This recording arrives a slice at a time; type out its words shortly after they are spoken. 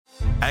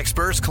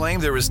Experts claim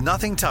there is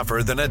nothing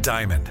tougher than a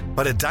diamond.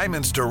 But at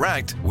Diamonds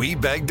Direct, we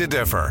beg to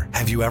differ.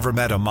 Have you ever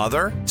met a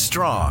mother?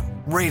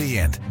 Strong,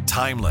 radiant,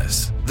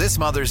 timeless. This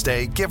Mother's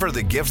Day, give her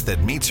the gift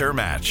that meets her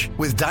match.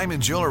 With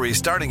diamond jewelry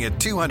starting at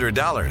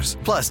 $200.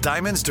 Plus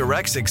Diamonds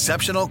Direct's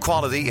exceptional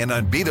quality and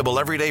unbeatable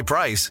everyday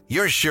price,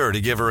 you're sure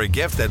to give her a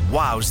gift that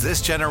wows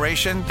this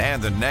generation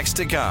and the next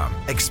to come.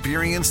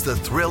 Experience the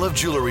thrill of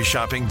jewelry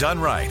shopping done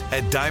right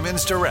at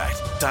Diamonds Direct.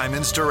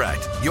 Diamonds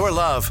Direct. Your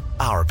love,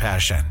 our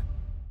passion.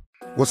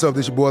 What's up,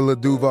 this your boy Lil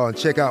Duval, and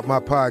check out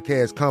my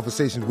podcast,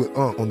 Conversations with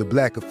Unc, on the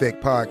Black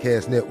Effect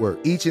Podcast Network.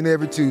 Each and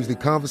every Tuesday,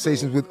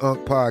 Conversations with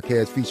Unc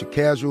podcast feature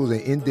casual and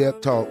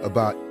in-depth talk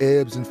about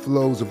ebbs and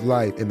flows of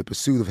life and the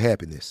pursuit of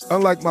happiness.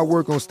 Unlike my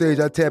work on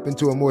stage, I tap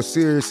into a more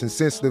serious and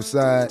sensitive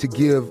side to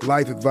give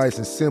life advice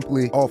and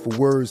simply offer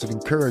words of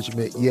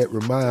encouragement, yet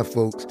remind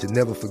folks to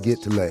never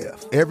forget to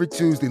laugh. Every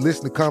Tuesday,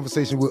 listen to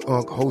Conversations with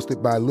Unc,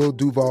 hosted by Lil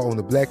Duval on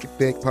the Black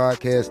Effect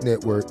Podcast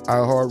Network,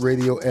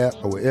 iHeartRadio app,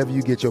 or wherever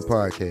you get your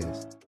podcasts.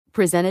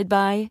 Presented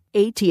by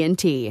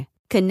AT&T.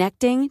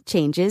 Connecting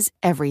changes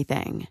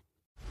everything.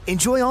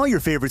 Enjoy all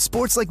your favorite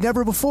sports like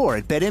never before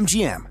at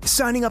BetMGM.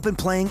 Signing up and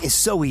playing is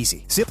so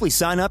easy. Simply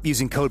sign up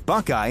using code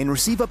Buckeye and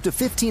receive up to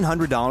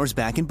 $1,500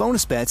 back in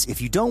bonus bets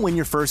if you don't win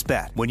your first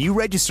bet. When you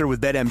register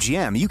with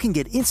BetMGM, you can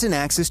get instant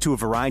access to a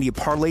variety of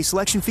parlay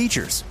selection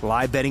features,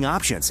 live betting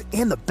options,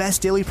 and the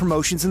best daily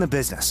promotions in the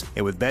business.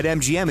 And with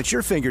BetMGM at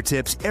your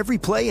fingertips, every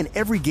play and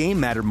every game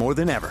matter more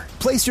than ever.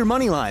 Place your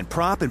moneyline,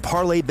 prop, and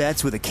parlay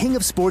bets with the king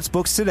of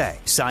sportsbooks today.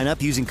 Sign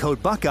up using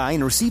code Buckeye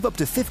and receive up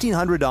to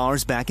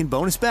 $1,500 back in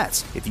bonus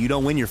bets if you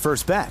don't win your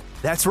first bet.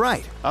 That's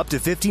right, up to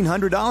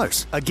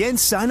 $1,500. Again,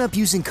 sign up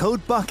using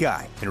code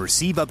Buckeye and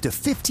receive up to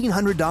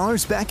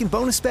 $1,500 back in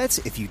bonus bets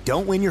if you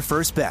don't win your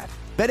first bet.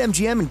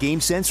 BetMGM and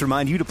GameSense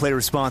remind you to play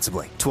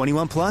responsibly.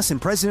 21 plus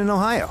and present in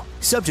Ohio.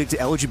 Subject to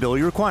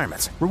eligibility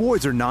requirements.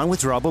 Rewards are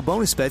non-withdrawable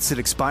bonus bets that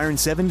expire in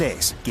 7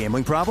 days.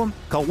 Gambling problem?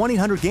 Call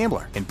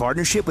 1-800-GAMBLER in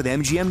partnership with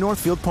MGM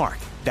Northfield Park.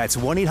 That's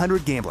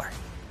 1-800-GAMBLER.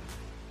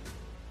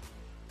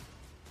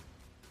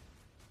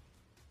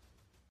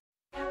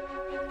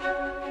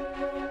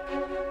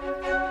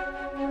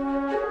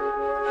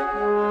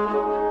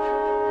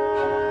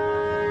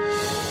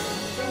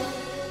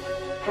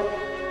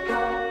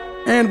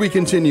 And we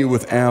continue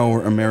with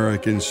Our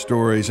American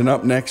Stories. And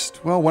up next,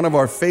 well, one of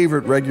our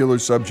favorite regular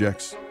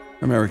subjects,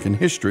 American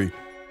history.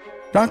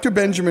 Dr.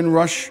 Benjamin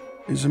Rush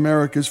is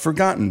America's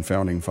forgotten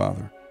founding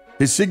father.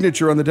 His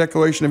signature on the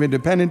Declaration of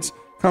Independence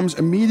comes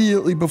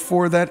immediately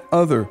before that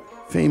other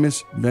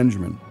famous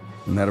Benjamin.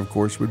 And that, of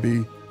course, would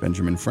be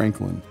Benjamin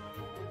Franklin.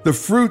 The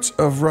fruits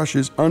of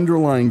Rush's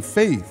underlying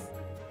faith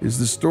is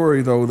the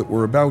story, though, that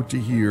we're about to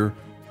hear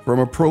from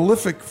a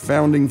prolific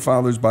founding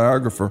father's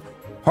biographer,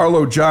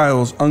 Harlow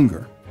Giles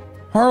Unger.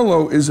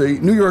 Harlow is a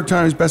New York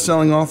Times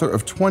bestselling author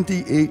of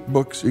 28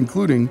 books,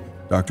 including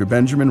Dr.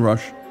 Benjamin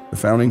Rush, the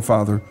founding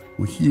father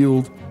who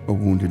healed a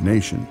wounded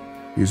nation.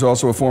 He is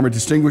also a former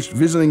distinguished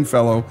visiting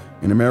fellow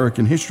in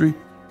American history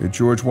at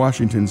George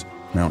Washington's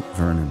Mount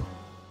Vernon.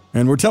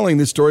 And we're telling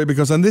this story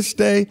because on this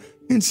day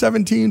in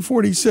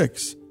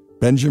 1746,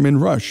 Benjamin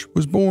Rush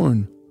was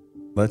born.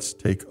 Let's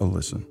take a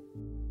listen.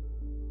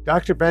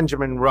 Dr.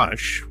 Benjamin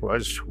Rush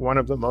was one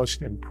of the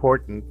most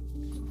important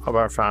of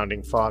our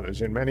founding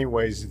fathers, in many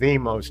ways the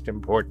most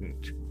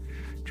important.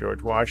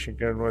 George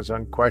Washington was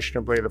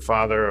unquestionably the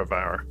father of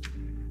our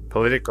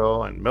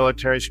political and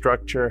military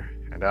structure,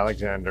 and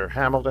Alexander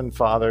Hamilton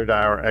fathered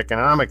our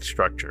economic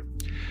structure.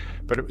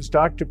 But it was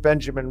Dr.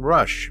 Benjamin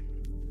Rush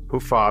who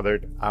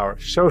fathered our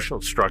social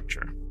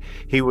structure.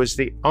 He was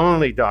the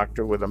only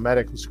doctor with a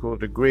medical school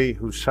degree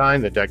who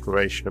signed the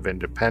Declaration of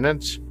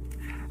Independence,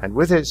 and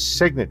with his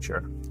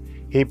signature,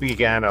 he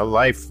began a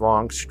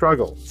lifelong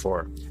struggle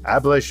for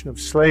abolition of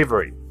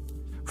slavery,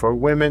 for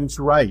women's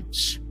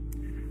rights,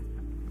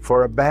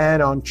 for a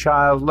ban on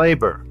child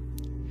labor.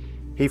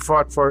 He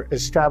fought for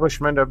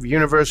establishment of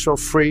universal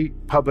free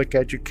public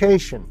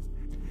education.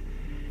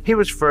 He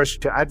was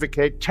first to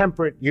advocate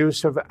temperate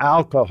use of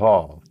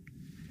alcohol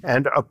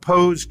and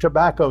oppose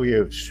tobacco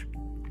use.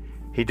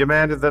 He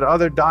demanded that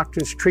other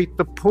doctors treat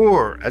the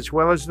poor as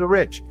well as the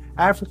rich,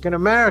 African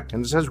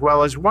Americans as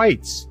well as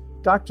whites.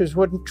 Doctors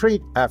wouldn't treat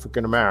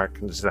African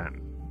Americans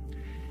then.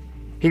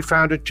 He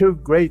founded two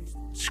great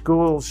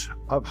schools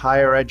of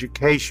higher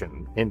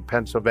education in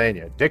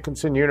Pennsylvania,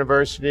 Dickinson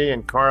University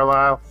in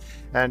Carlisle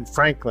and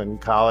Franklin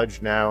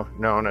College, now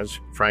known as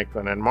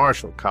Franklin and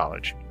Marshall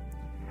College.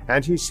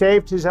 And he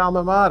saved his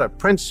alma mater,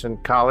 Princeton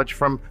College,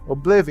 from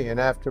oblivion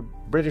after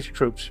British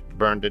troops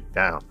burned it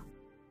down.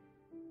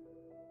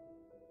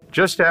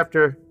 Just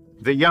after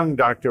the young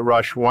Dr.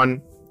 Rush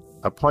won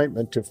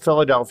appointment to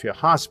Philadelphia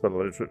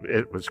Hospital, as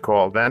it was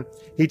called then,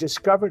 he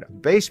discovered a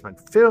basement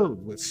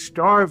filled with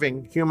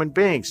starving human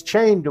beings,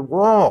 chained to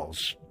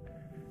walls,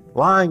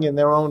 lying in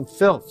their own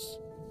filth,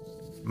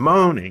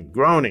 moaning,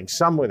 groaning,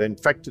 some with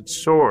infected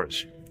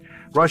sores.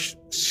 Rush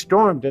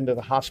stormed into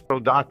the hospital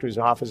doctor's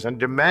office and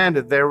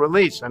demanded their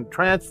release and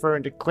transfer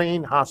into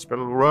clean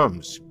hospital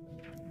rooms.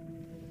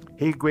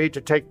 He agreed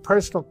to take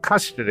personal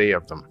custody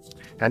of them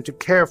and to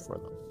care for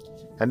them,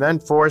 and then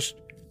forced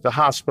the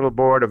hospital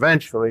board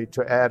eventually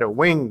to add a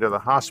wing to the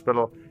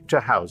hospital to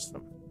house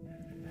them.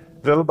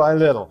 Little by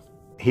little,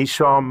 he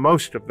saw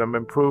most of them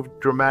improve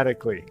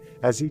dramatically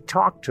as he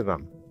talked to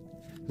them,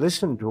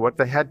 listened to what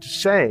they had to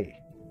say,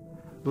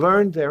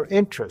 learned their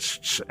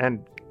interests,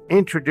 and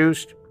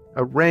introduced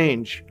a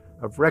range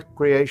of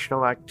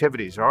recreational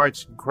activities,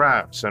 arts and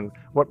crafts, and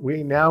what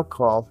we now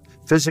call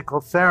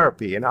physical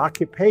therapy and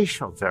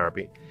occupational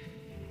therapy.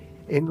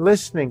 In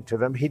listening to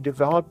them, he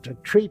developed a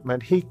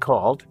treatment he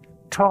called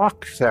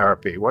talk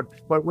therapy,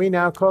 what we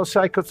now call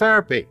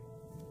psychotherapy.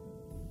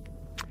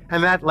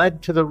 And that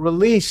led to the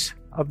release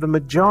of the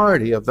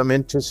majority of them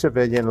into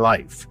civilian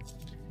life.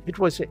 It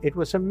was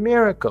a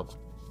miracle,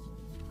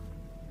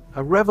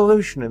 a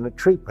revolution in the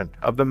treatment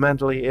of the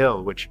mentally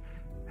ill, which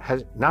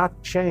has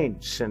not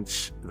changed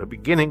since the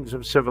beginnings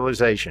of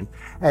civilization.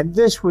 And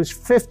this was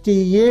 50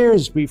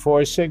 years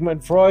before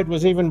Sigmund Freud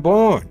was even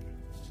born.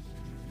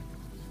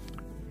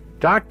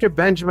 Dr.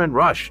 Benjamin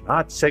Rush,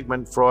 not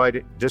Sigmund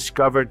Freud,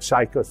 discovered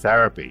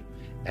psychotherapy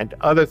and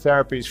other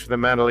therapies for the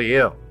mentally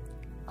ill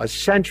a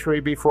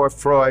century before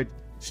Freud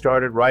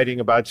started writing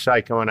about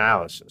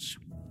psychoanalysis.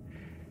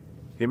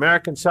 The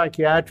American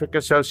Psychiatric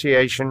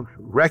Association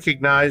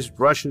recognized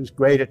Rush's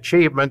great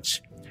achievements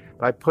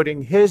by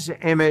putting his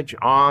image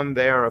on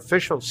their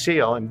official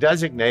seal and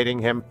designating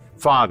him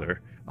Father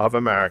of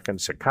American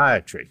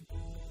Psychiatry.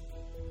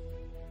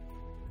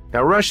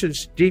 Now,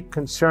 Rush's deep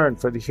concern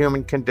for the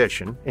human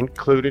condition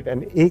included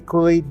an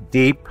equally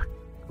deep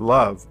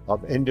love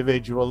of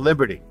individual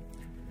liberty,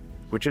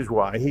 which is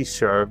why he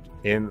served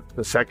in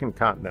the Second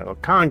Continental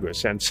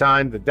Congress and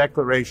signed the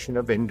Declaration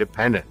of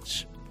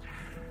Independence.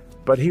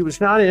 But he was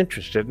not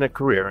interested in a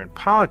career in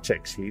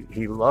politics.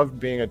 He loved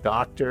being a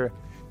doctor,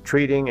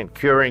 treating and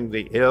curing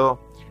the ill,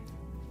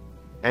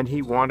 and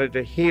he wanted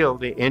to heal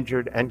the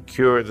injured and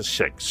cure the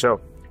sick. So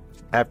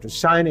after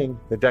signing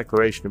the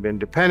Declaration of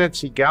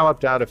Independence, he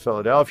galloped out of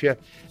Philadelphia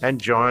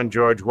and joined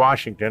George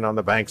Washington on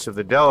the banks of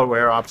the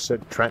Delaware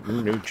opposite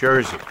Trenton, New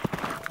Jersey.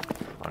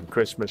 On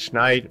Christmas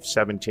night of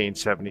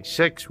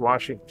 1776,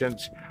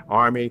 Washington's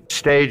army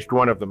staged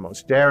one of the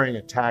most daring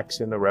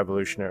attacks in the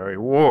Revolutionary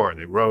War.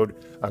 They rode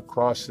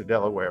across the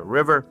Delaware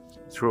River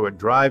through a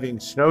driving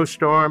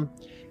snowstorm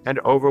and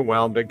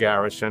overwhelmed a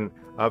garrison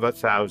of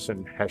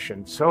 1,000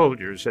 Hessian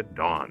soldiers at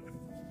dawn.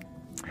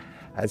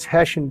 As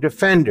Hessian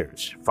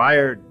defenders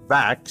fired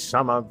back,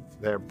 some of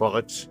their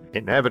bullets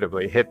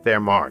inevitably hit their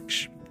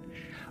marks.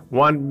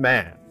 One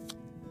man,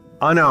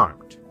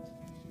 unarmed,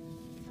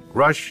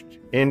 rushed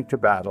into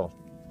battle,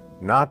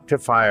 not to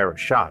fire a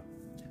shot,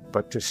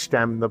 but to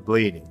stem the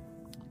bleeding.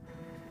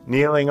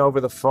 Kneeling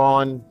over the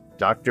fallen,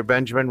 Dr.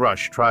 Benjamin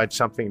Rush tried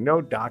something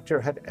no doctor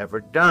had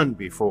ever done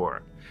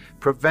before: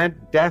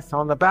 prevent death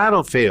on the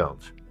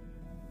battlefield.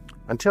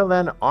 Until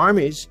then,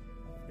 armies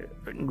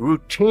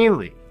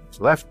routinely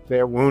left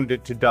their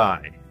wounded to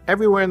die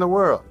everywhere in the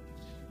world.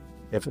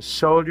 If a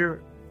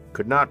soldier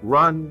could not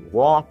run,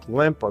 walk,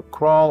 limp, or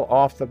crawl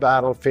off the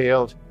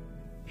battlefield,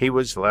 he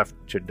was left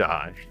to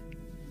die.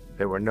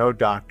 There were no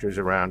doctors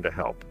around to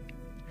help.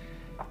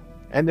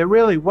 And there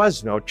really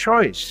was no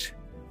choice.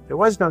 There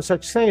was no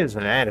such thing as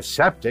an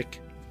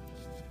antiseptic.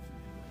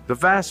 The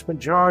vast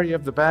majority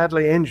of the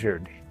badly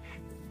injured,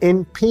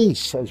 in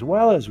peace as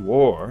well as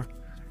war,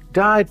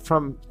 died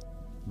from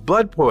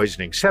blood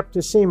poisoning,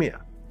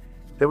 septicemia.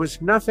 There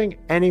was nothing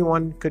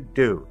anyone could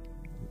do.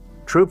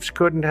 Troops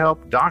couldn't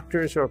help,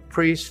 doctors or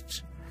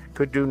priests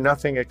could do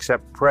nothing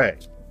except pray,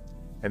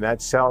 and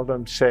that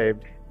seldom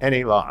saved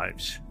any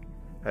lives,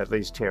 at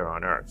least here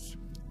on Earth.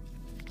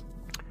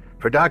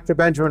 For Dr.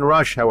 Benjamin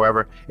Rush,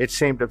 however, it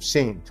seemed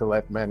obscene to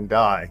let men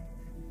die,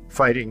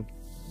 fighting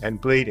and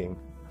bleeding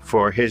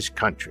for his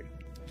country.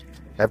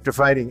 After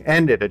fighting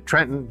ended at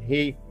Trenton,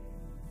 he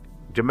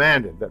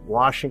demanded that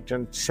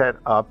Washington set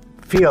up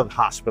field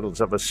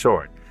hospitals of a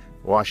sort.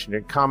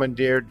 Washington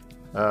commandeered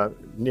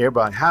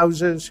nearby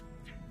houses,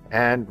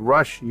 and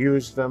Rush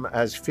used them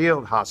as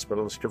field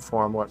hospitals to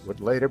form what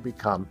would later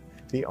become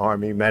the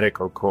Army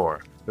Medical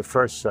Corps, the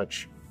first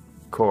such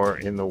corps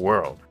in the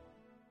world.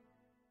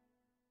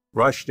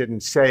 Rush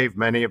didn't save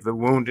many of the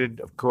wounded.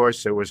 Of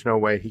course, there was no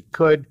way he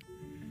could.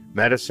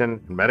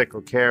 Medicine and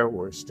medical care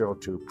were still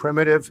too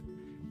primitive.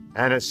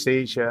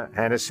 Anesthesia,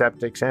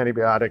 antiseptics,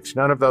 antibiotics,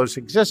 none of those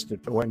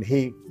existed when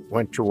he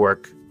went to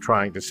work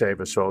trying to save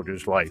a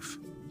soldier's life.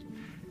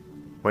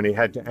 When he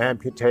had to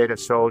amputate a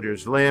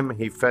soldier's limb,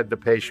 he fed the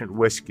patient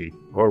whiskey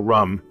or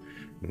rum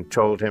and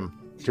told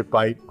him to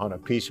bite on a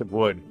piece of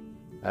wood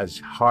as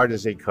hard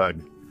as he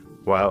could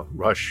while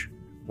Rush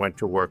went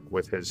to work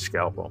with his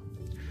scalpel.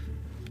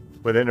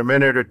 Within a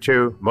minute or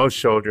two, most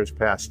soldiers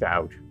passed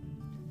out,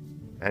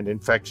 and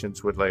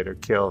infections would later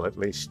kill at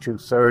least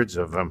 2/3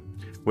 of them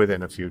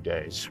within a few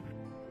days.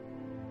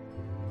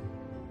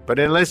 But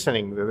in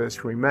listening to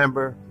this,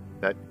 remember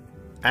that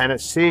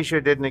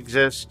anesthesia didn't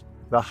exist.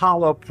 The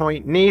hollow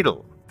point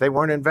needle, they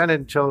weren't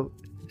invented until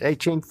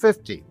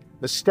 1850.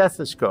 The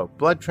stethoscope,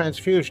 blood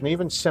transfusion,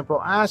 even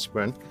simple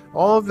aspirin,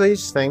 all of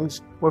these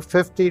things were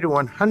 50 to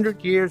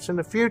 100 years in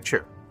the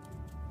future.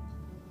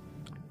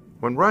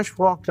 When Rush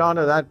walked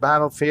onto that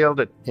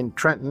battlefield in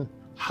Trenton,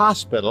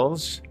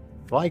 hospitals,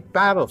 like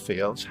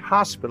battlefields,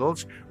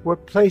 hospitals were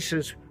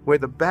places where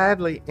the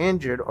badly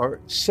injured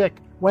or sick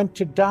went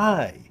to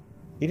die.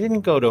 You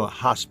didn't go to a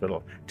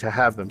hospital to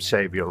have them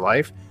save your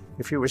life.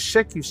 If you were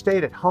sick, you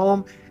stayed at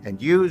home and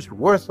used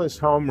worthless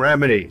home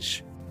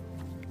remedies.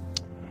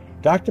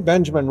 Dr.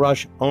 Benjamin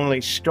Rush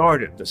only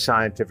started the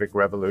scientific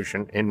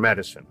revolution in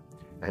medicine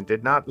and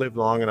did not live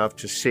long enough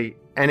to see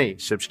any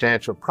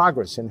substantial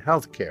progress in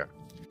healthcare.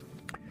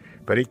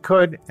 But he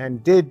could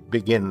and did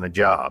begin the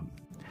job.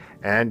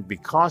 And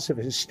because of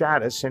his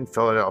status in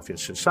Philadelphia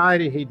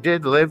society, he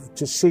did live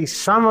to see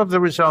some of the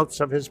results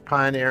of his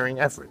pioneering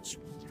efforts.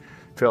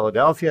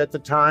 Philadelphia at the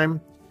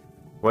time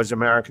was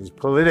America's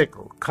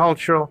political,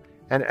 cultural,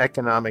 and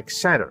economic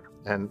center,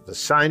 and the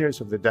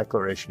signers of the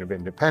Declaration of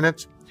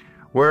Independence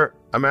were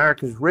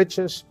America's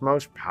richest,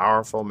 most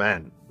powerful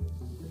men.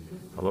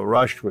 Although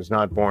Rush was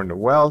not born to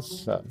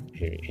wealth,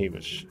 he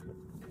was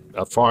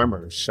a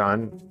farmer's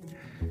son.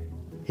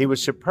 He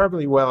was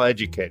superbly well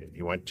educated.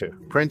 He went to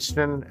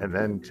Princeton and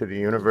then to the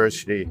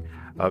University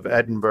of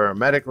Edinburgh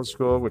Medical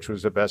School, which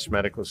was the best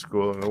medical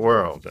school in the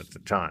world at the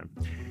time.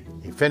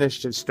 He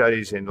finished his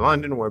studies in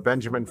London, where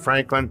Benjamin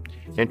Franklin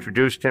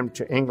introduced him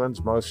to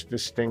England's most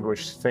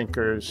distinguished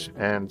thinkers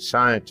and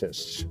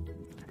scientists.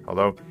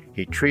 Although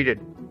he treated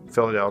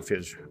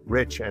Philadelphia's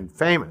rich and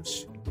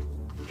famous,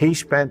 he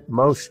spent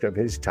most of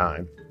his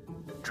time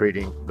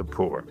treating the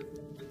poor,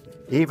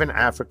 even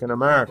African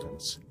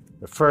Americans,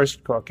 the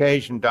first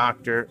Caucasian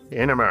doctor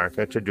in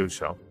America to do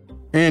so.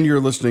 And you're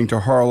listening to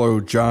Harlow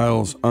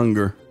Giles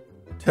Unger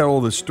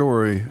tell the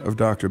story of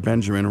Dr.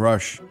 Benjamin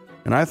Rush.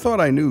 And I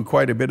thought I knew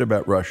quite a bit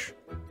about Rush,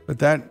 but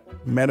that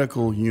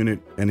medical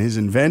unit and his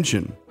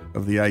invention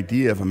of the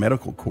idea of a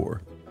medical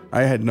corps,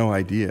 I had no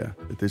idea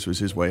that this was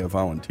his way of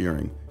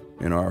volunteering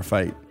in our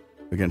fight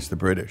against the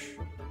British.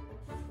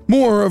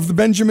 More of the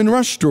Benjamin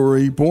Rush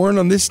story, born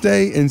on this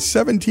day in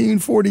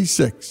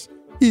 1746,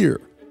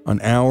 here on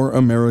Our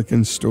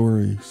American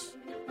Stories.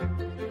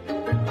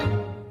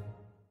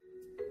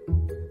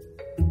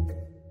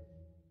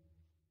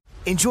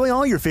 Enjoy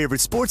all your favorite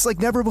sports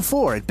like never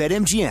before at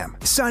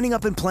BetMGM. Signing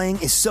up and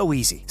playing is so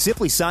easy.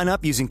 Simply sign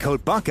up using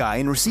code Buckeye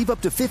and receive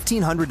up to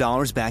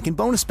 $1,500 back in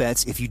bonus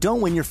bets if you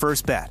don't win your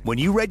first bet. When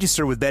you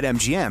register with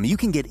BetMGM, you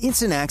can get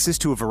instant access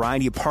to a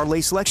variety of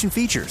parlay selection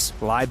features,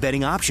 live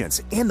betting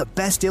options, and the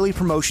best daily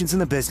promotions in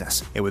the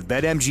business. And with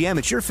BetMGM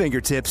at your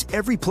fingertips,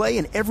 every play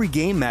and every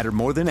game matter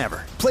more than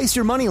ever. Place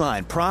your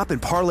moneyline, prop,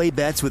 and parlay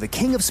bets with the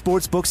king of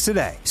sportsbooks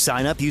today.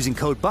 Sign up using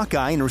code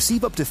Buckeye and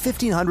receive up to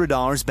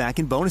 $1,500 back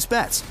in bonus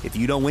bets if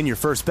you don't win your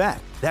first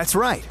bet. That's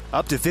right,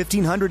 up to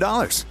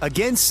 $1,500.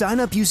 Again, sign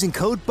up using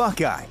code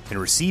Buckeye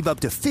and receive up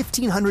to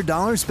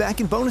 $1,500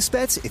 back in bonus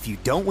bets if you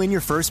don't win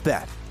your first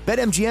bet.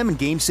 BetMGM and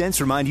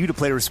GameSense remind you to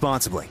play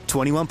responsibly.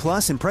 21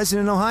 plus and present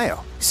in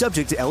Ohio.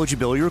 Subject to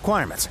eligibility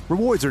requirements.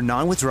 Rewards are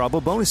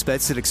non-withdrawable bonus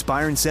bets that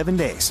expire in 7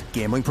 days.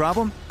 Gambling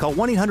problem? Call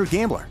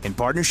 1-800-GAMBLER in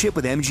partnership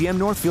with MGM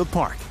Northfield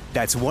Park.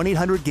 That's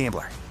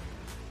 1-800-GAMBLER.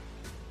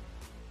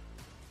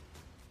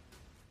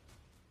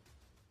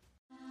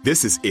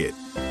 This is it.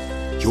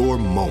 Your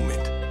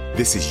moment.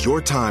 This is your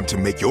time to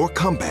make your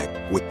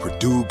comeback with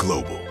Purdue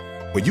Global.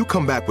 When you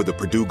come back with a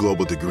Purdue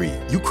Global degree,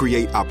 you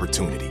create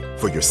opportunity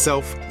for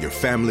yourself, your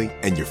family,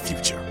 and your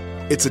future.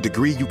 It's a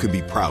degree you can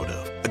be proud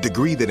of, a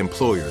degree that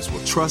employers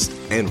will trust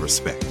and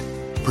respect.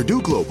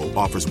 Purdue Global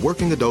offers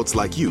working adults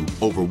like you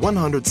over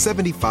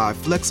 175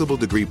 flexible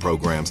degree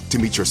programs to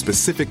meet your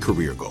specific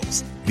career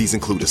goals. These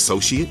include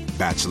associate,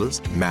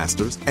 bachelor's,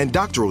 master's, and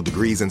doctoral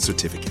degrees and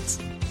certificates.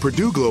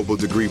 Purdue Global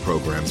degree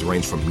programs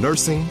range from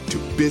nursing to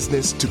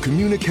business to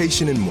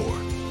communication and more.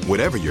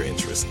 Whatever your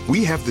interest,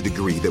 we have the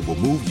degree that will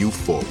move you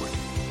forward.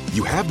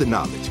 You have the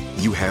knowledge,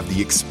 you have the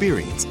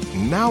experience.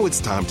 Now it's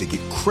time to get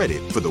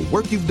credit for the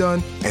work you've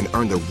done and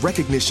earn the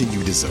recognition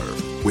you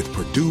deserve with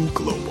Purdue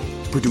Global,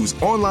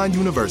 Purdue's online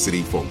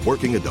university for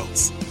working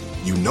adults.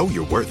 You know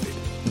you're worth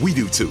it. We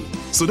do too.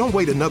 So don't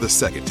wait another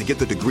second to get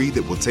the degree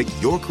that will take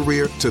your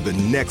career to the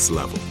next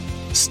level.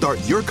 Start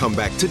your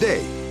comeback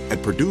today at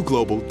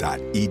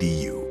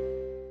purdueglobal.edu.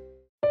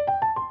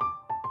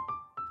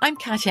 I'm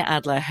Katya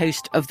Adler,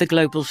 host of The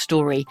Global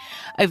Story.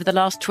 Over the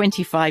last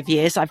 25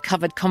 years, I've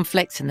covered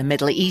conflicts in the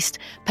Middle East,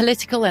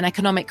 political and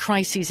economic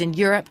crises in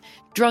Europe,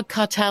 drug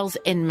cartels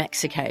in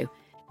Mexico.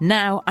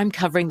 Now I'm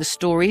covering the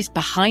stories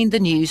behind the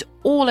news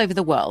all over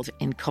the world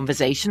in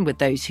conversation with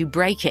those who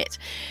break it.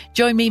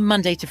 Join me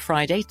Monday to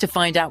Friday to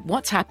find out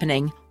what's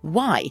happening,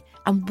 why,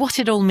 and what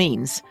it all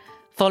means.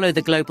 Follow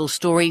The Global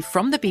Story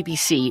from the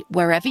BBC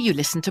wherever you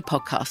listen to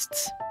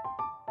podcasts.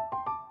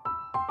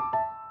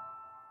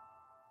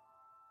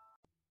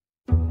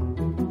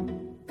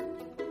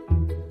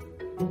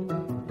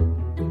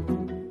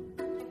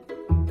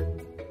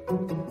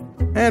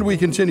 And we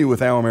continue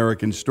with Our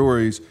American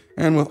Stories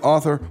and with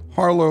author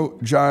Harlow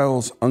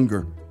Giles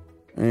Unger.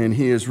 And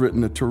he has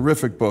written a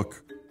terrific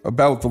book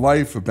about the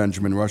life of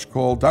Benjamin Rush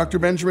called Dr.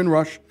 Benjamin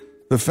Rush,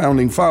 the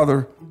Founding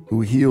Father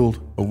Who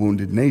Healed a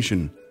Wounded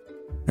Nation.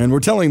 And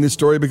we're telling this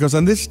story because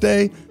on this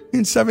day,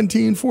 In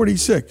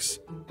 1746,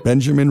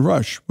 Benjamin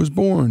Rush was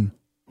born.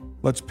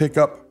 Let's pick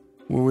up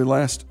where we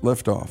last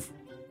left off.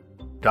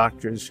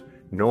 Doctors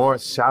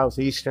north, south,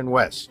 east, and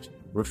west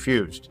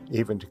refused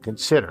even to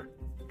consider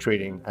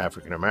treating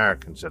African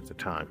Americans at the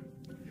time.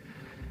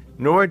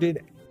 Nor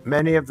did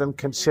many of them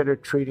consider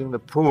treating the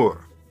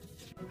poor.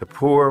 The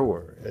poor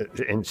were,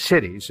 in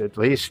cities at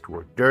least,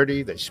 were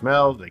dirty, they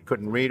smelled, they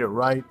couldn't read or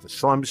write. The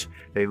slums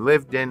they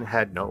lived in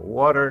had no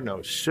water,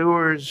 no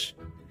sewers.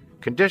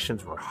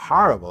 Conditions were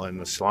horrible in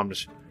the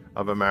slums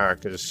of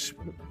America's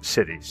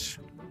cities.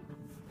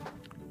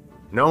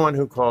 No one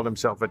who called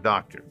himself a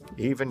doctor,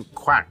 even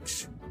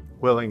quacks,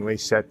 willingly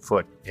set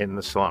foot in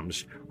the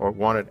slums or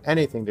wanted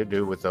anything to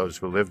do with those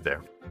who lived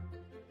there.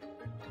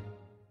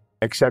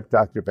 Except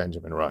Dr.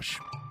 Benjamin Rush.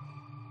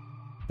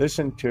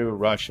 Listen to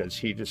Rush as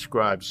he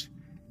describes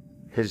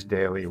his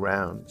daily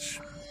rounds.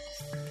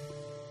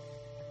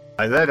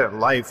 I led a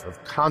life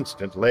of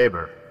constant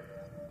labor.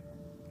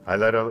 I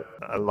led a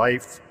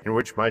life in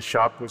which my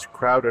shop was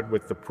crowded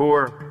with the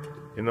poor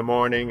in the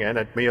morning and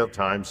at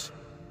mealtimes,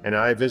 and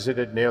I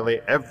visited nearly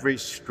every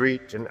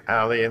street and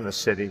alley in the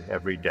city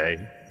every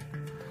day.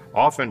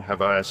 Often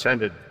have I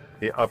ascended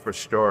the upper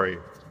story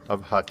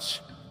of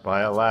huts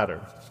by a ladder.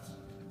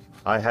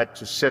 I had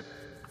to sit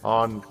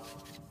on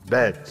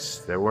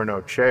beds. There were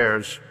no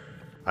chairs.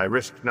 I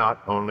risked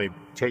not only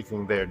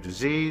taking their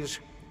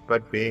disease,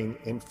 but being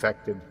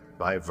infected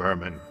by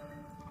vermin.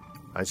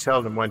 I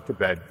seldom went to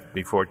bed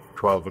before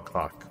 12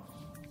 o'clock.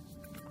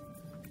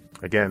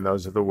 Again,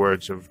 those are the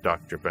words of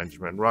Dr.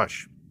 Benjamin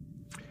Rush.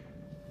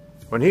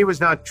 When he was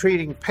not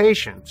treating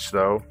patients,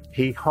 though,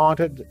 he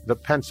haunted the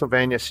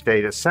Pennsylvania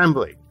State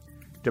Assembly,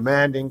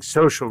 demanding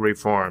social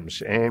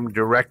reforms aimed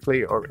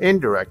directly or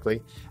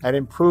indirectly at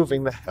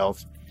improving the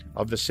health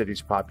of the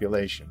city's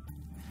population.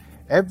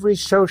 Every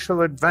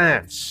social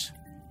advance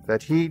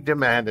that he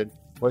demanded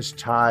was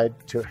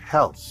tied to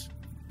health.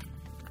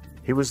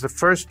 He was the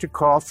first to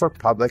call for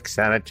public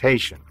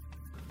sanitation.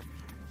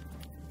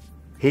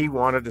 He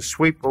wanted to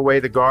sweep away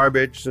the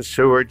garbage, the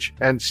sewage,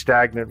 and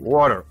stagnant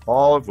water,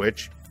 all of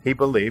which he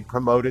believed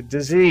promoted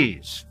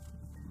disease.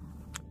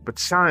 But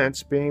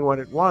science being what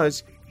it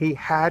was, he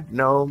had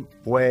no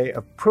way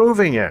of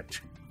proving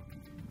it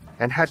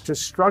and had to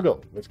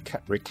struggle with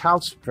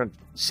recalcitrant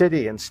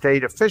city and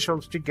state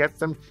officials to get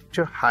them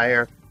to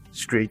hire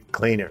street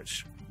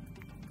cleaners.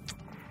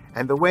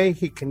 And the way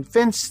he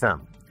convinced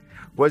them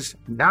was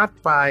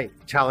not by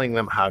telling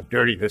them how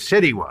dirty the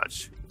city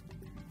was.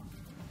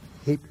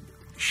 He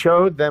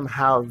showed them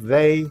how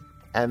they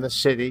and the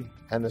city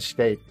and the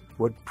state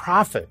would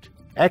profit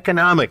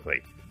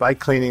economically by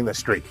cleaning the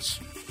streets.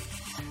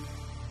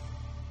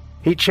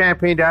 He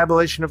championed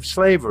abolition of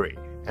slavery,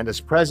 and as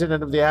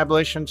president of the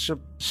Abolition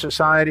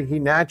Society, he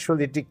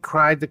naturally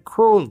decried the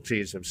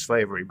cruelties of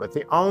slavery. But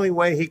the only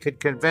way he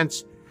could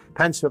convince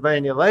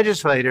Pennsylvania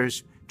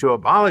legislators to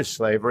abolish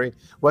slavery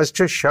was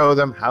to show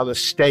them how the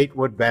state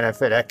would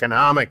benefit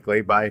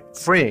economically by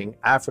freeing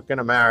African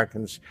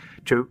Americans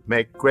to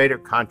make greater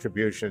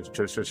contributions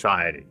to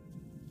society.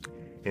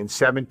 In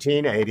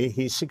 1780,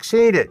 he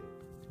succeeded,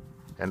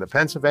 and the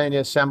Pennsylvania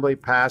Assembly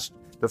passed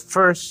the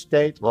first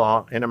state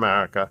law in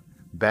America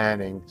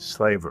banning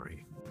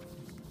slavery.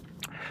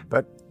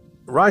 But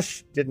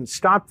Rush didn't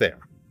stop there.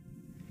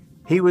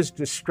 He was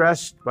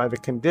distressed by the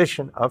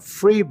condition of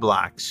free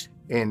blacks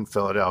in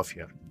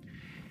Philadelphia.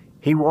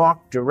 He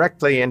walked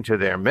directly into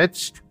their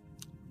midst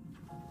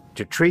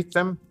to treat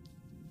them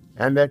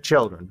and their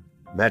children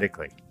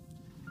medically.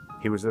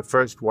 He was the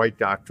first white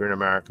doctor in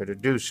America to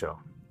do so.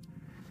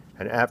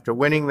 And after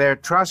winning their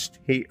trust,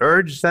 he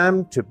urged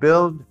them to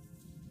build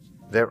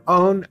their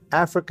own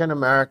African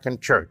American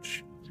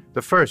church,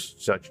 the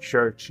first such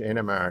church in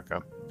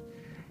America.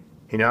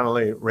 He not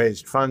only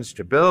raised funds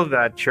to build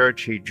that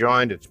church, he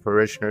joined its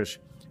parishioners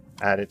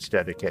at its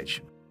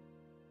dedication.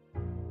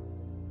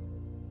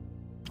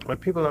 What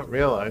people don't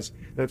realize,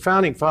 the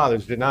Founding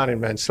Fathers did not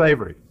invent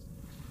slavery.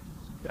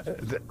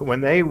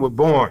 When they were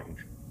born,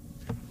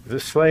 the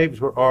slaves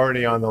were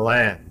already on the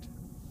land,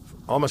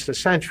 almost a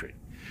century.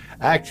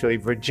 Actually,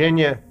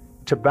 Virginia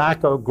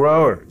tobacco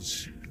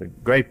growers, the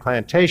great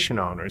plantation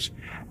owners,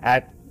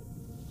 at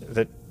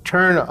the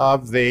turn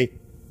of the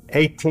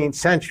 18th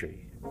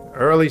century,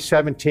 early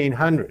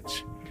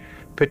 1700s,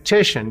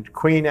 petitioned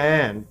Queen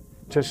Anne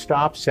to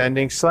stop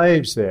sending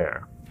slaves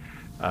there.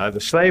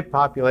 The slave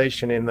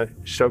population in the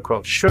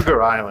so-called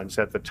Sugar Islands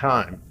at the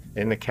time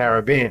in the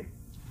Caribbean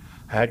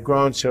had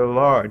grown so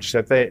large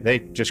that they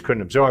just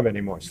couldn't absorb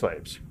any more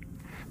slaves.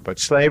 But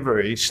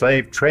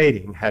slave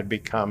trading had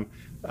become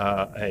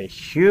a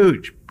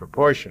huge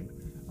proportion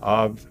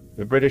of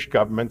the British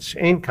government's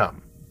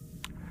income.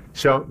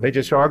 So they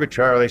just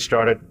arbitrarily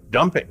started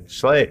dumping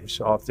slaves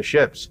off the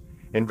ships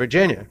in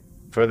Virginia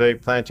for the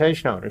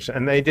plantation owners,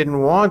 and they didn't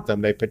want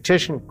them. They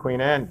petitioned Queen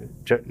Anne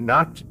to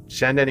not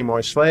send any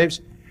more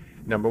slaves.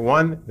 Number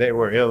one, they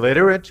were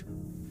illiterate.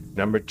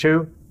 Number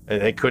two,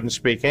 they couldn't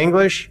speak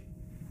English.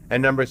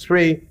 And number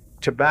three,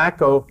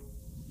 tobacco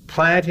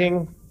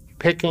planting,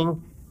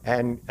 picking,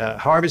 and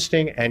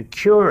harvesting and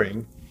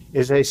curing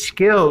is a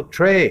skilled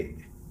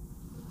trade.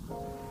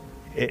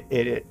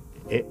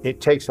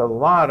 It takes a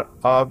lot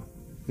of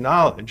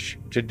knowledge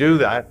to do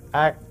that,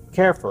 act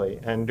carefully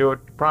and do it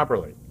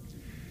properly.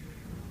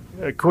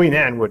 Queen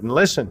Anne wouldn't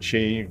listen.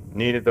 She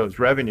needed those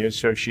revenues,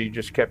 so she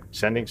just kept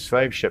sending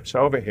slave ships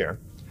over here.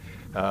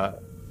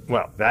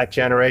 Well, that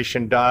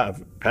generation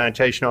died,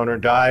 plantation owner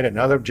died,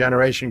 another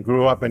generation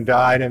grew up and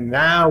died, and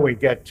now we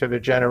get to the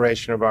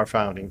generation of our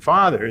founding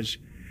fathers,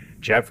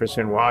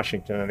 Jefferson,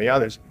 Washington, and the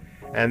others,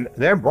 and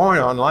they're born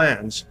on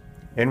lands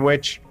in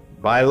which,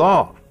 by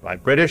law, by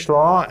British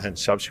law and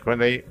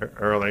subsequently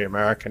early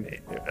American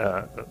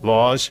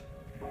laws,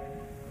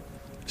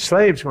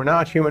 slaves were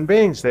not human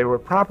beings. They were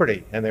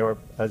property, and they were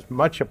as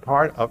much a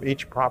part of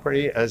each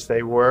property as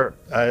they were,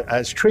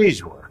 as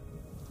trees were.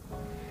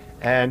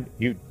 And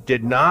you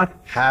did not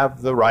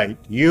have the right.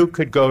 You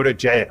could go to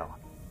jail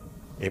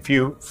if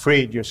you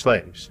freed your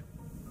slaves,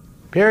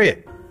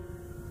 period.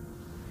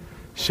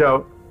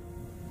 So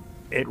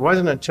it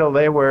wasn't until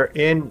they were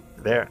in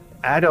their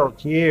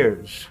adult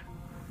years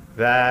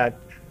that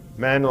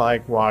men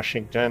like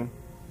Washington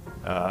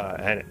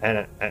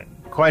and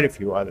quite a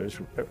few others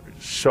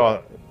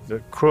saw the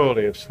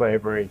cruelty of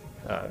slavery,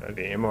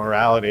 the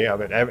immorality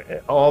of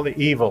it, all the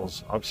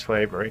evils of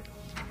slavery,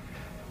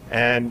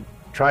 and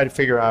try to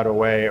figure out a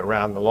way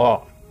around the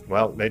law.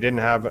 Well, they didn't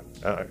have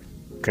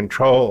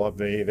control of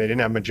they didn't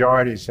have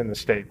majorities in the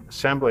state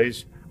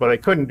assemblies. Well, they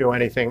couldn't do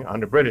anything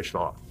under British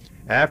law.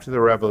 After the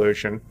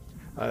Revolution,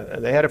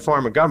 they had a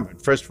form of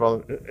government. First of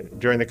all,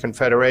 during the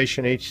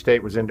Confederation, each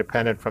state was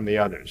independent from the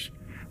others.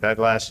 That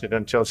lasted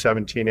until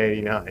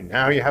 1789.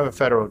 Now you have a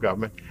federal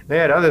government. They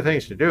had other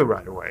things to do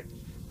right away.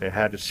 They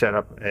had to set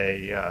up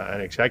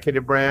an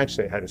executive branch.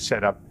 They had to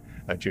set up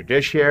a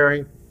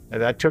judiciary,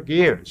 and that took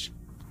years.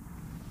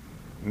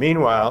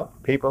 Meanwhile,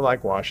 people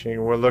like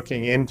Washington were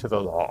looking into the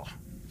law,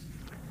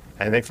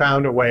 and they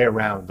found a way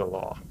around the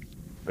law.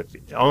 But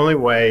the only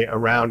way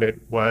around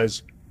it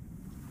was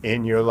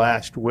in your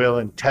last will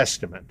and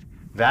testament.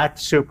 That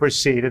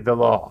superseded the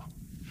law,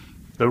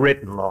 the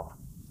written law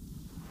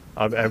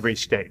of every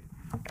state.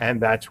 And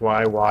that's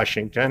why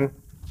Washington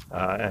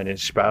and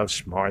his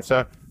spouse,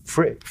 Martha,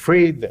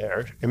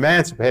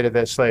 emancipated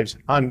their slaves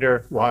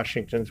under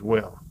Washington's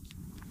will.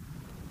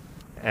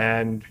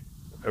 And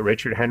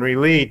Richard Henry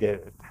Lee did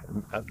it.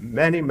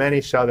 Many,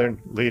 many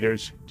Southern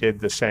leaders did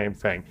the same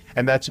thing.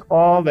 And that's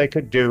all they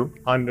could do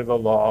under the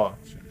law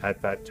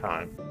at that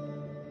time.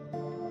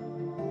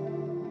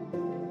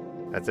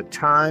 At the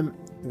time,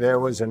 there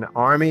was an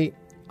army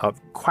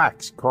of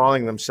quacks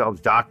calling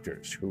themselves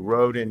doctors who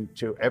rode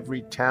into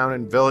every town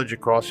and village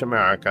across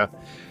America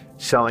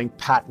selling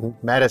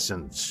patent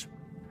medicines.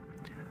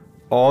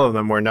 All of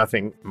them were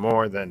nothing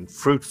more than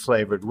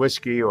fruit-flavored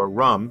whiskey or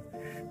rum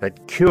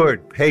that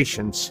cured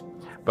patients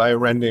by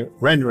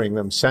rendering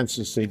them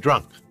senselessly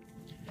drunk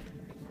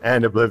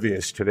and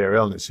oblivious to their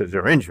illnesses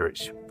or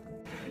injuries.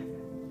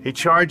 He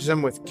charged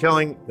them with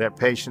killing their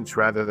patients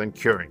rather than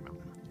curing them.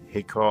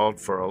 He called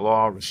for a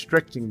law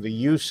restricting the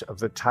use of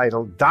the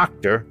title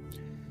doctor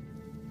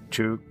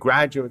to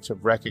graduates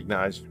of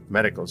recognized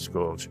medical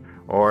schools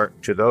or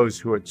to those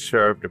who had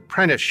served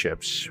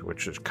apprenticeships,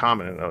 which was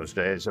common in those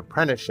days,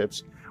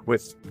 apprenticeships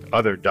with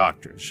other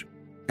doctors.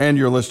 And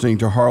you're listening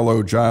to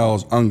Harlow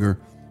Giles Unger,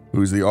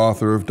 who's the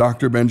author of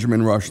Dr.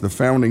 Benjamin Rush, the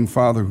founding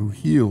father who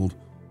healed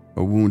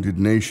a wounded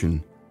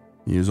nation.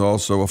 He is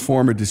also a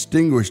former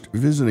distinguished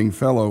visiting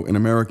fellow in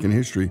American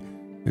history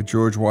at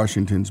George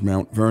Washington's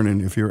Mount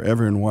Vernon. If you're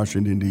ever in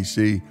Washington,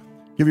 D.C.,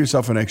 give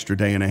yourself an extra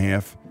day and a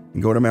half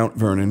and go to Mount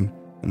Vernon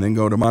and then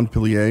go to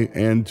Montpelier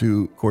and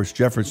to, of course,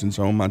 Jefferson's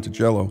home,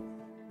 Monticello,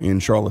 in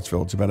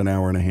Charlottesville. It's about an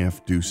hour and a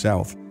half due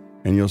south.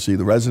 And you'll see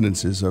the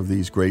residences of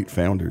these great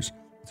founders.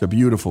 It's a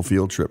beautiful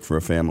field trip for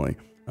a family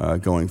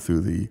going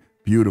through the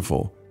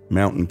beautiful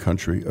mountain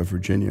country of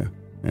Virginia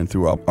and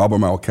through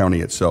Albemarle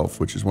County itself,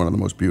 which is one of the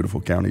most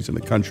beautiful counties in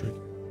the country.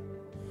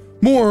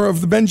 More of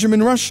the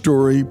Benjamin Rush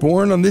story,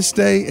 born on this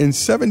day in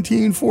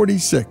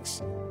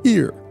 1746,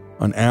 here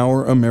on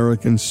Our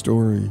American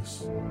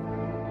Stories.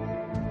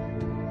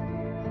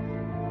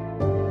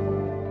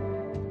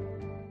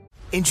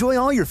 Enjoy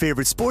all your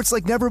favorite sports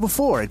like never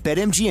before at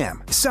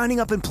BetMGM. Signing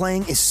up and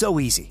playing is so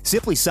easy.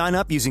 Simply sign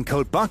up using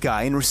code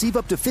Buckeye and receive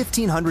up to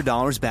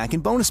 $1,500 back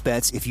in bonus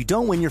bets if you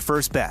don't win your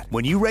first bet.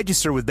 When you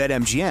register with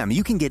BetMGM,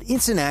 you can get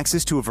instant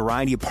access to a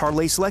variety of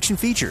parlay selection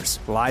features,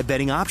 live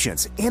betting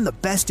options, and the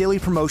best daily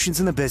promotions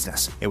in the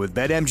business. And with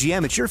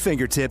BetMGM at your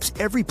fingertips,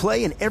 every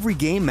play and every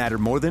game matter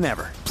more than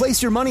ever.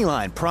 Place your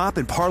moneyline, prop,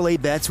 and parlay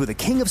bets with the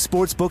king of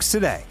sportsbooks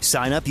today.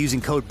 Sign up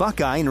using code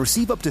Buckeye and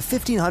receive up to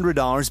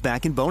 $1,500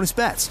 back in bonus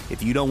bets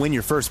if you don't win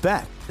your first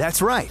bet.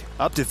 That's right,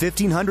 up to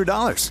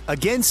 $1,500.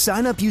 Again,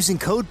 sign up using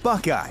code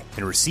Buckeye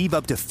and receive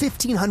up to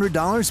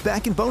 $1,500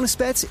 back in bonus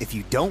bets if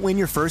you don't win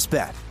your first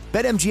bet.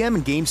 BetMGM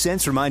and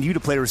GameSense remind you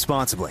to play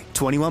responsibly.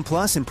 21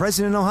 plus and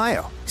present in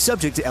Ohio.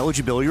 Subject to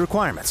eligibility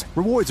requirements.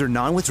 Rewards are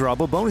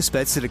non-withdrawable bonus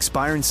bets that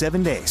expire in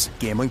 7 days.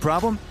 Gambling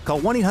problem?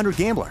 Call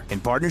 1-800-GAMBLER in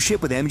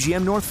partnership with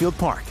MGM Northfield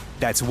Park.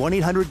 That's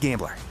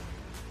 1-800-GAMBLER.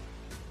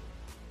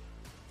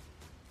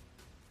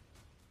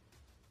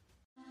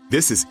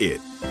 This is it.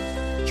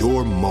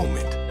 Your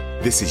moment.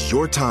 This is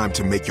your time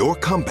to make your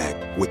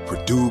comeback with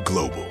Purdue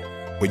Global.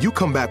 When you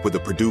come back with a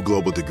Purdue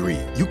Global degree,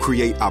 you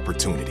create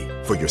opportunity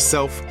for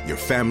yourself, your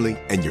family,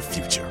 and your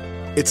future.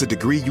 It's a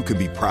degree you can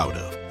be proud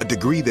of, a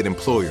degree that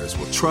employers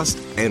will trust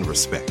and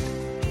respect.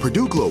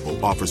 Purdue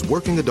Global offers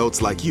working adults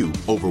like you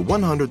over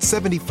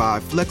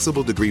 175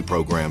 flexible degree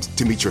programs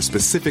to meet your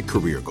specific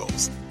career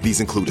goals. These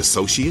include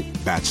associate,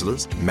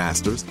 bachelor's,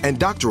 master's, and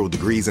doctoral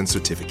degrees and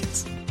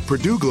certificates.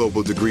 Purdue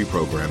Global degree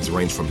programs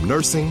range from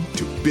nursing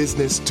to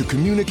business to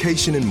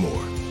communication and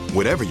more.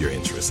 Whatever your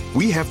interest,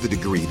 we have the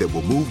degree that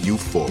will move you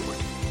forward.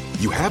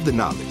 You have the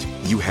knowledge,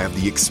 you have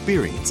the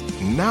experience.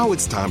 Now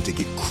it's time to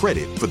get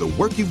credit for the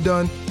work you've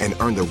done and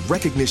earn the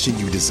recognition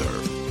you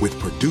deserve with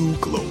Purdue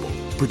Global,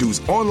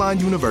 Purdue's online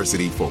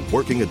university for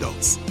working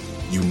adults.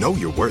 You know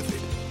you're worth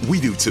it. We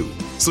do too.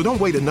 So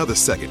don't wait another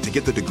second to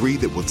get the degree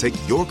that will take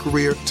your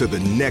career to the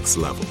next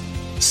level.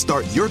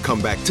 Start your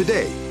comeback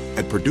today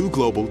at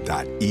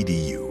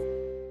purdueglobal.edu.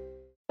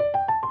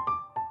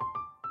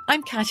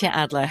 I'm Katya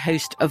Adler,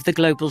 host of The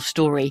Global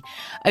Story.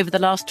 Over the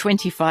last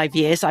 25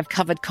 years, I've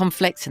covered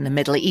conflicts in the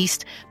Middle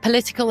East,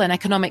 political and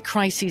economic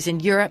crises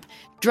in Europe,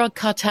 drug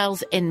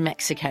cartels in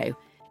Mexico.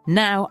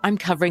 Now I'm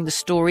covering the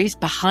stories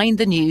behind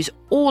the news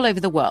all over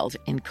the world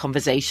in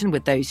conversation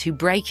with those who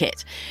break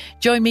it.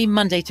 Join me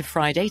Monday to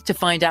Friday to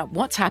find out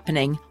what's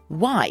happening,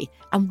 why,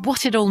 and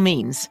what it all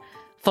means.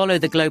 Follow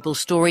The Global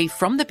Story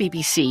from the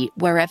BBC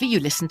wherever you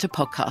listen to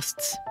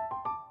podcasts.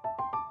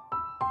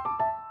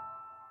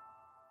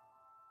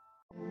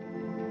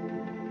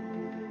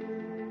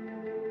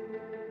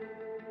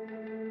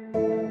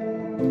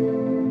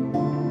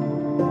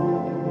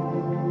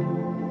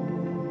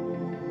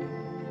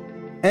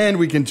 And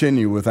we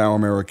continue with Our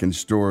American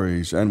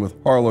Stories and with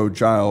Harlow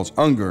Giles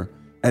Unger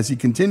as he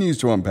continues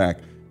to unpack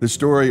the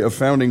story of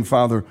founding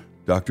father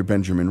Dr.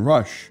 Benjamin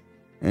Rush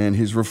and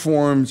his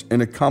reforms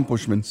and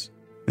accomplishments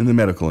in the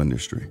medical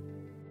industry.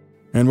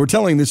 And we're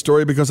telling this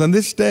story because on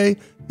this day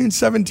in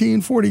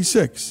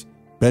 1746,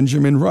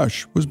 Benjamin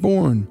Rush was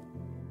born.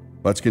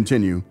 Let's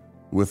continue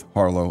with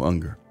Harlow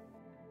Unger.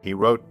 He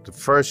wrote the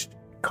first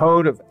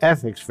code of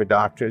ethics for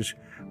doctors,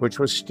 which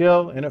was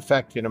still in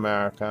effect in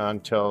America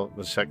until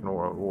the Second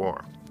World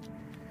War.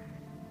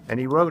 And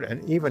he wrote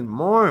an even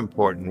more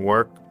important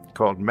work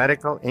called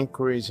Medical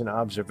Inquiries and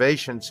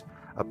Observations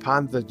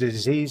upon the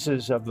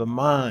Diseases of the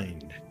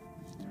Mind.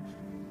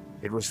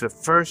 It was the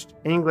first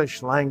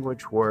English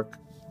language work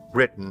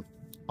written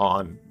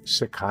on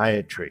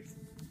psychiatry.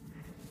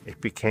 It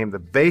became the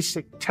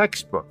basic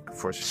textbook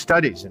for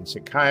studies in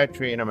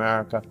psychiatry in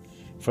America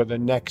for the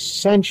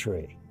next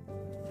century,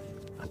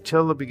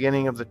 until the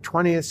beginning of the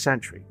 20th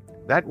century.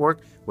 That work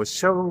was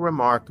so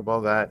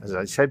remarkable that, as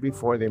I said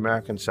before, the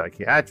American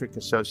Psychiatric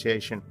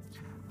Association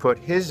put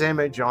his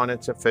image on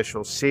its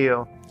official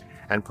seal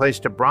and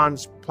placed a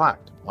bronze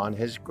plaque on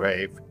his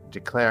grave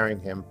declaring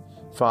him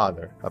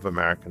father of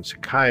American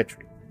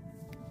psychiatry.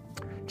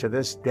 To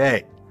this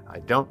day, I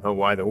don't know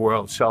why the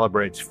world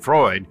celebrates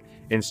Freud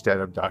instead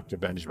of Dr.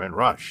 Benjamin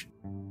Rush.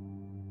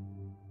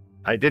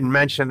 I didn't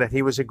mention that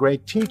he was a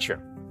great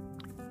teacher,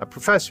 a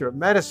professor of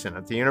medicine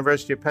at the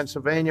University of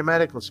Pennsylvania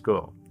Medical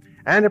School,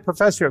 and a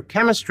professor of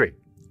chemistry.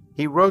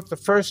 He wrote the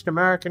first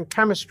American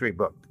chemistry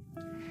book.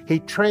 He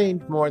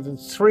trained more than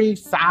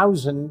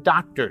 3,000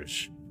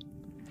 doctors,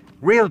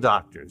 real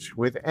doctors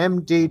with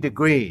MD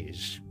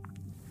degrees.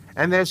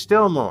 And there's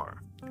still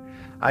more.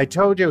 I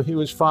told you he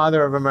was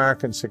father of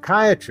American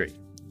psychiatry,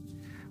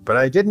 but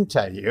I didn't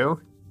tell you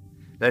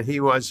that he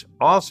was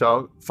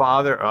also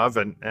father of,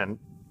 and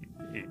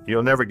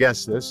you'll never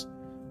guess this,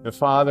 the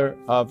father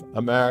of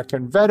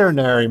American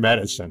veterinary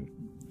medicine.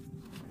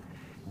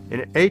 In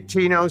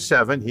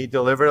 1807, he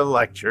delivered a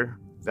lecture,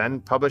 then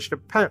published a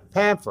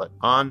pamphlet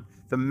on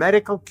the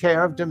medical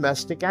care of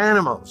domestic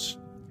animals.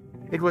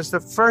 It was the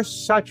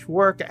first such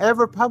work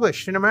ever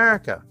published in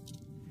America.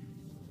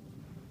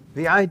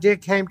 The idea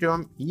came to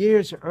him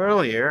years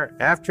earlier.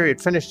 After he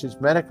had finished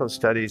his medical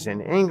studies in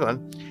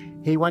England,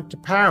 he went to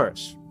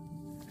Paris.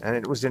 And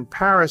it was in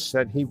Paris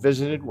that he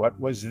visited what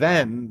was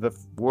then the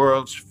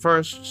world's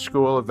first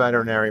school of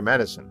veterinary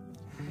medicine.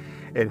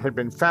 It had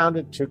been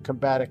founded to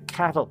combat a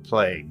cattle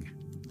plague,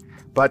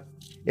 but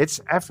its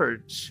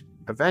efforts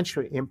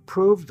eventually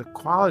improved the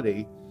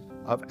quality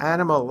of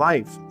animal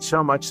life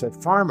so much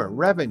that farmer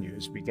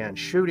revenues began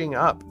shooting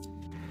up.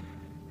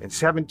 In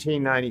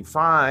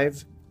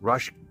 1795,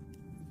 Rush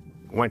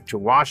went to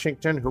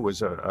Washington, who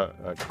was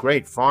a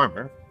great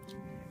farmer,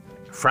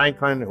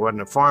 Franklin, who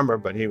wasn't a farmer,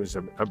 but he was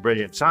a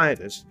brilliant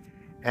scientist,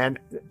 and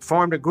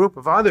formed a group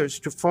of others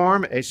to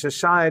form a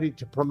society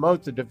to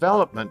promote the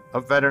development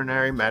of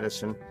veterinary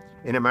medicine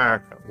in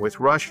America, with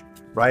Rush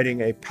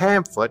writing a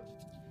pamphlet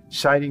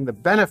citing the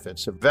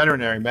benefits of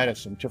veterinary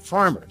medicine to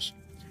farmers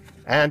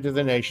and to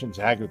the nation's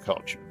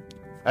agriculture.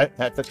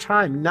 At the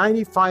time,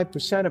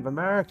 95% of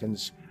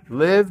Americans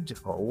lived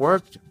or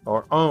worked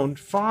or owned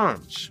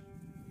farms.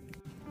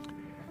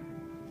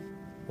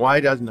 Why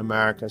doesn't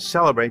America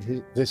celebrate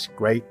this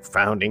great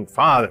founding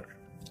father?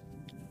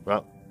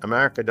 Well,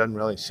 America doesn't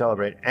really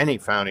celebrate any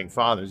founding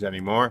fathers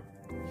anymore.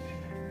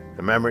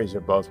 The memories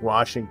of both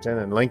Washington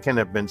and Lincoln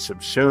have been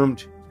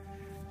subsumed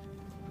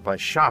by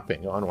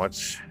shopping on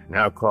what's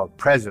now called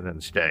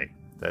President's Day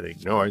that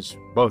ignores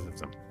both of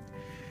them.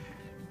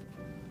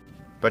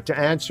 But to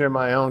answer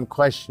my own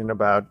question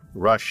about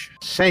Rush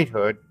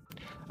sainthood,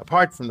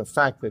 apart from the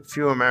fact that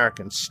few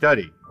Americans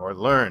study or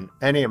learn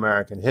any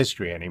American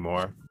history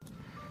anymore,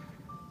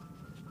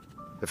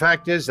 the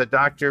fact is that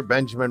Dr.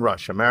 Benjamin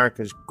Rush,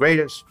 America's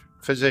greatest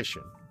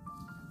physician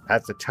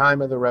at the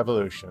time of the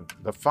Revolution,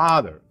 the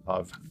father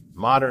of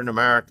modern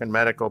American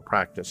medical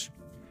practice,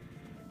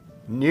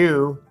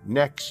 knew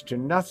next to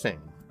nothing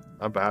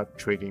about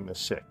treating the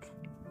sick.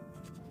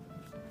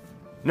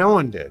 No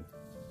one did.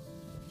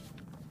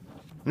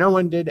 No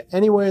one did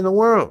anywhere in the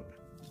world.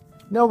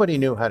 Nobody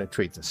knew how to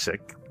treat the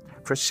sick.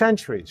 For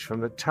centuries,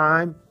 from the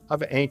time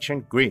of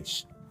ancient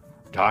Greece,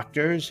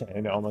 doctors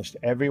and almost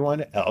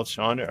everyone else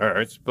on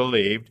earth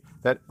believed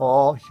that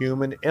all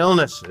human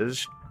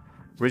illnesses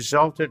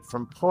resulted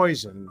from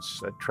poisons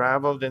that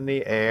traveled in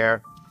the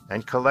air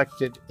and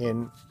collected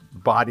in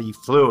body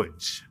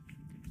fluids,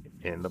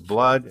 in the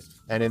blood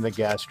and in the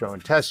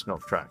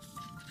gastrointestinal tract.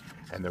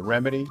 And the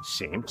remedy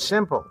seemed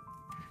simple.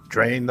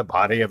 Drain the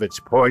body of its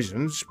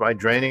poisons by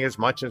draining as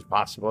much as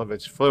possible of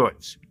its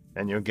fluids,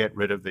 and you'll get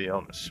rid of the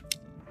illness.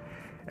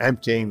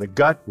 Emptying the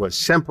gut was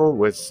simple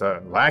with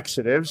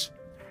laxatives.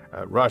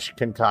 Rush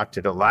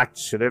concocted a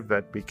laxative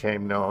that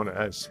became known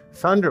as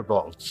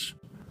thunderbolts.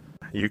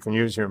 You can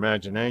use your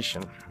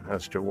imagination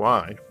as to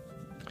why.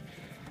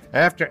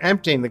 After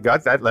emptying the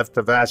gut, that left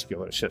the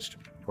vascular system.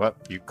 Well,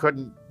 you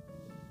couldn't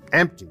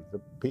empty the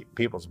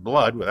people's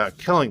blood without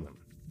killing them.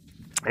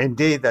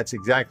 Indeed, that's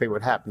exactly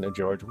what happened to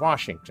George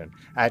Washington.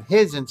 At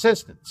his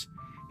insistence,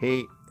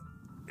 he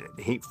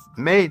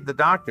made the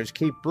doctors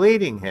keep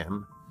bleeding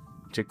him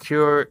to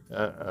cure,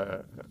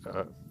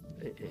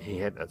 he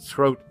had a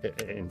throat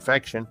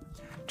infection,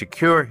 to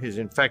cure his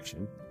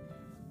infection,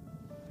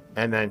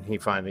 and then he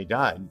finally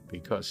died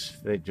because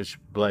they just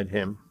bled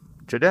him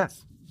to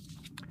death.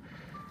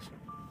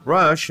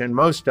 Rush and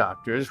most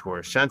doctors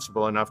were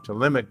sensible enough to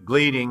limit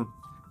bleeding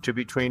to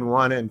between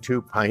 1 and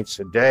 2 pints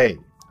a day,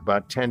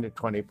 about 10 to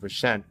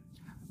 20%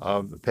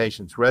 of the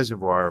patient's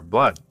reservoir of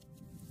blood.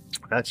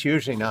 That's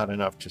usually not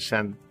enough to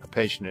send a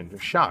patient into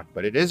shock,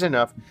 but it is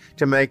enough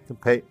to make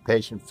the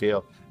patient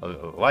feel a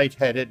little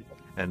lightheaded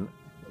and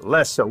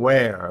less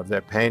aware of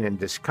their pain and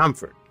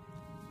discomfort.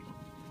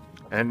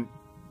 And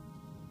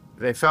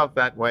they felt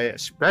that way,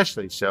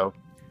 especially so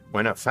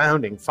when a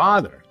founding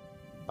father,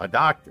 a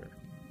doctor,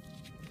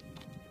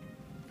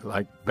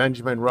 like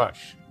Benjamin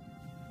Rush,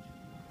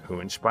 who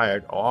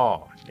inspired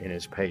awe in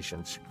his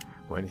patients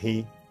when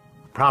he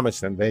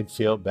promised them they'd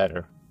feel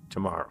better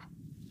tomorrow.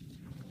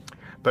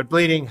 But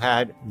bleeding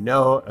had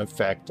no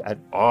effect at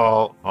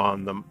all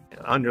on the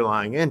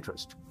underlying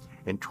interest.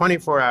 In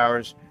 24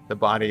 hours, the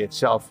body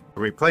itself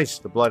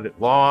replaced the blood it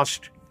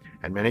lost,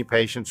 and many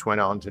patients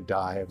went on to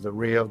die of the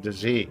real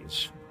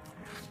disease.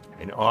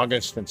 In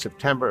August and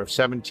September of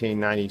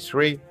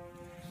 1793,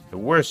 the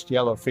worst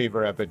yellow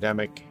fever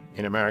epidemic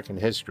in American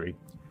history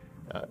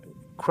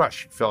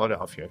crushed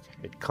Philadelphia.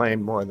 It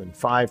claimed more than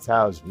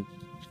 5,000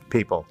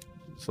 people's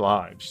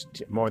lives,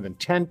 more than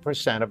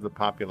 10% of the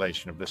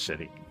population of the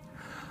city.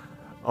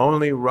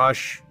 Only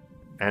Rush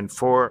and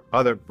 4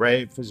 other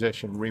brave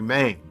physicians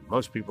remained.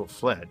 Most people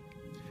fled.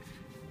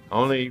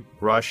 Only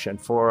Rush and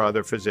 4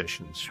 other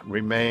physicians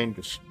remained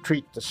to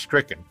treat the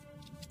stricken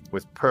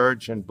with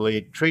purge and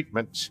bleed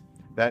treatments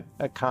that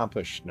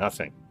accomplished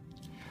nothing.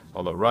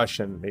 Although Rush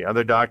and the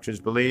other doctors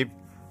believed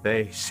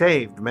they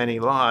saved many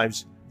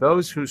lives,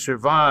 those who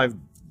survived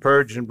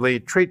purge and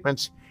bleed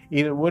treatments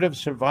either would have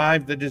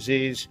survived the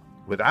disease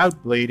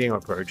without bleeding or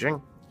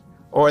purging,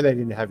 or they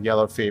didn't have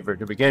yellow fever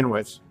to begin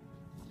with,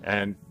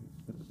 and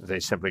they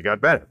simply got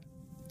better.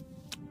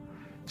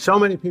 So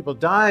many people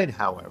died,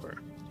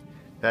 however,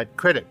 that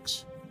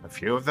critics, a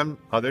few of them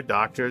other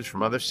doctors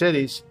from other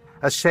cities,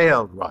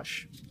 assailed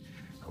Rush.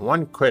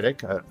 One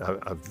critic,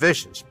 a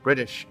vicious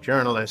British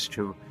journalist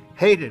who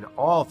hated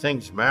all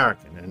things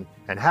American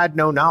and had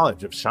no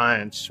knowledge of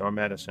science or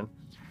medicine,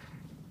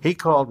 he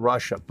called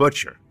Rush a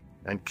butcher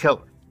and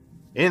killer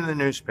in the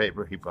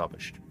newspaper he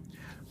published.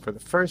 For the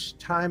first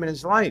time in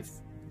his life,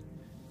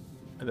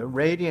 the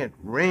radiant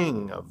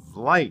ring of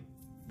light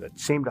that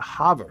seemed to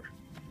hover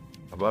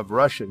above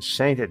Rush's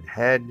sainted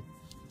head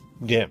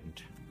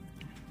dimmed.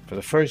 For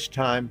the first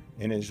time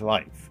in his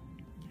life,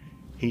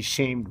 he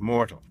seemed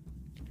mortal.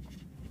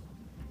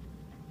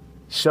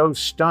 So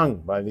stung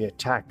by the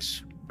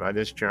attacks by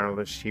this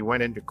journalist, he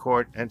went into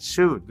court and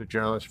sued the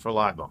journalist for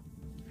libel.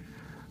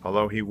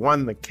 Although he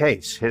won the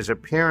case, his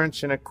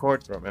appearance in a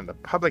courtroom and the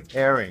public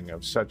airing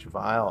of such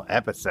vile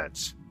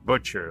epithets,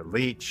 butcher,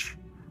 leech,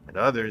 and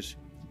others,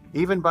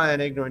 even by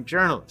an ignorant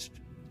journalist,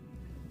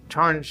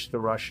 tarnished the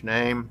Rush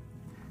name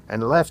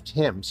and left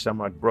him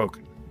somewhat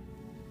broken.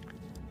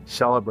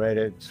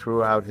 Celebrated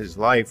throughout his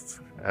life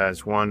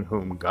as one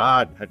whom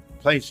God had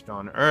placed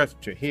on earth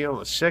to heal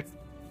the sick,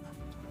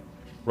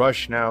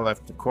 Rush now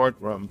left the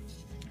courtroom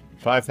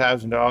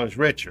 $5,000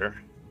 richer,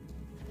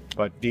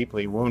 but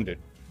deeply wounded.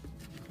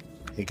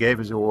 He gave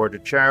his award to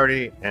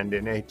charity and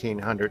in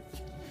 1800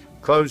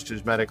 closed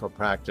his medical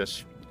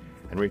practice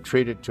and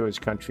retreated to his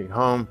country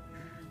home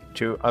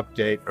to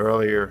update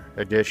earlier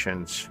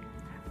editions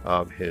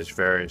of his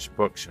various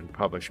books and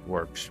published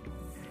works.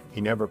 He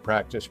never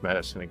practiced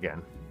medicine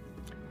again.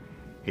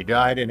 He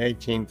died in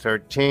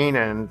 1813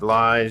 and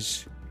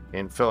lies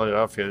in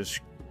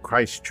Philadelphia's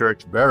Christ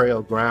Church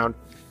burial ground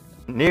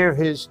near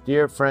his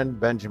dear friend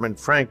Benjamin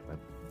Franklin,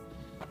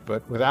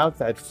 but without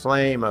that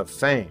flame of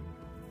fame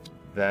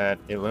that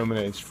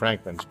illuminates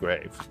Franklin's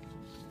grave.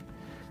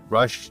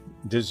 Rush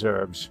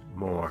deserves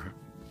more.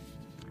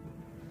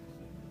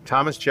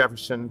 Thomas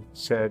Jefferson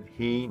said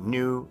he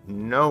knew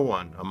no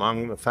one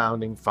among the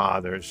founding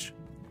fathers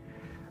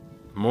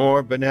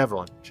more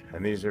benevolent,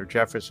 and these are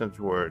Jefferson's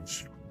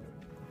words,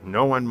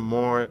 no one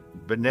more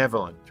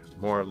benevolent,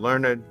 more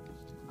learned,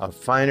 of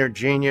finer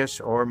genius,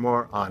 or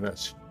more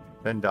honest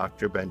than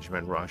Dr.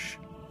 Benjamin Rush.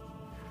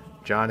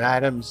 John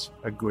Adams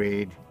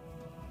agreed.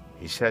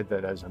 He said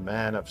that as a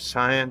man of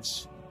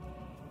science,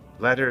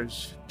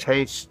 letters,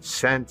 taste,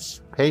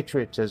 sense,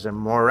 patriotism,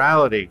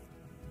 morality,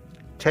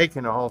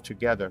 taken all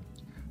together,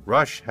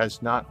 Rush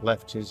has not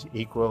left his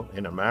equal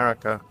in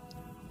America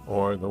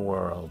or the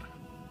world.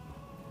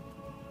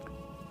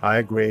 I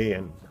agree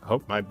and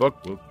hope my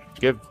book will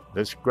give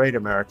this great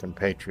American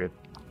patriot,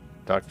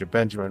 Dr.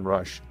 Benjamin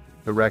Rush,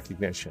 the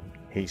recognition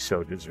he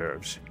so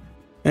deserves.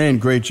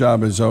 And great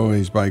job, as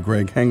always, by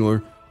Greg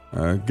Hengler,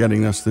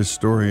 getting us this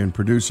story and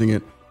producing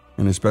it.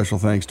 And a special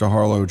thanks to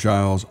Harlow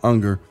Giles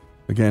Unger.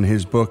 Again,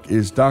 his book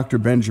is Dr.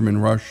 Benjamin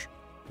Rush,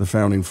 the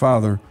Founding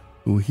Father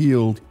Who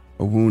Healed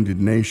a Wounded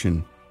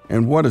Nation.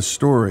 And what a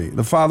story.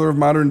 The father of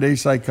modern-day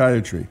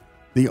psychiatry,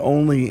 the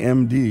only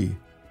MD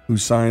who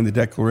signed the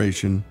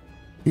Declaration.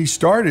 He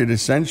started,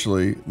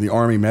 essentially, the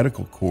Army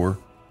Medical Corps,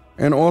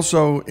 and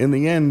also, in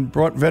the end,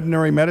 brought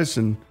veterinary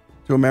medicine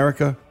to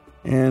America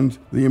and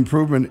the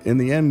improvement in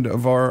the end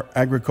of our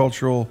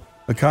agricultural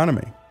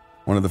economy.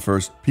 One of the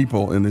first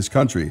people in this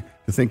country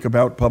to think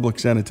about public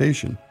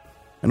sanitation.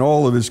 And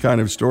all of this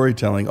kind of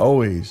storytelling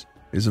always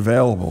is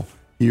available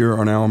here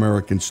on Our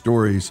American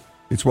Stories.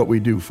 It's what we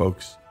do,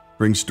 folks.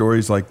 Bring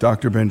stories like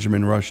Dr.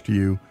 Benjamin Rush to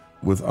you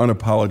with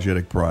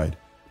unapologetic pride.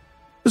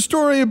 The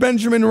story of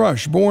Benjamin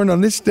Rush, born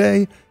on this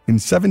day in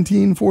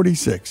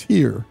 1746,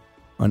 here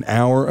on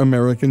Our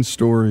American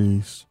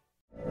Stories.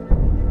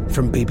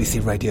 From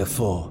BBC Radio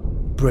 4,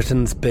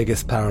 Britain's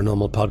biggest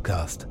paranormal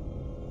podcast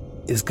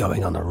is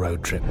going on a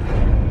road trip.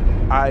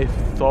 I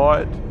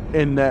thought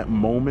in that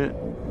moment,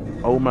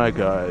 oh my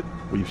God,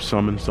 we've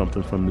summoned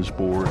something from this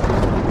board.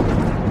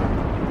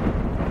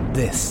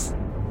 This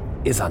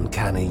is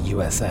Uncanny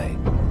USA.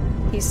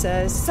 He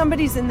says,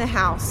 somebody's in the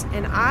house,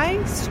 and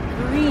I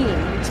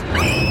screamed.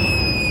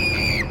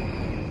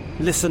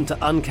 Listen to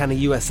Uncanny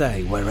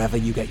USA wherever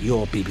you get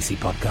your BBC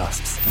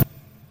podcasts,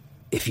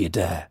 if you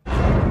dare.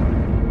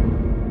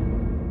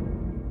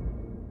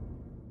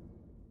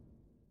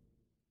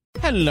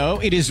 Hello,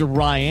 it is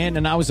Ryan,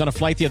 and I was on a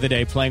flight the other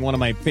day playing one of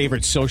my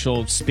favorite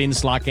social spin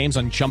slot games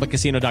on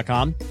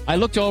ChumbaCasino.com. I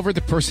looked over at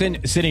the person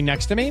sitting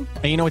next to me,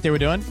 and you know what they were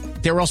doing?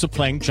 They were also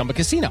playing Chumba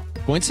Casino.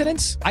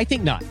 Coincidence? I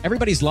think not.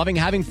 Everybody's loving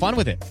having fun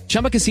with it.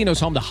 Chumba Casino is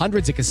home to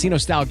hundreds of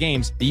casino-style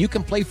games that you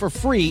can play for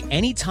free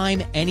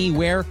anytime,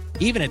 anywhere,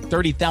 even at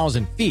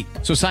 30,000 feet.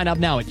 So sign up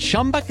now at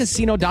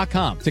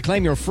ChumbaCasino.com to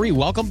claim your free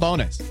welcome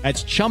bonus.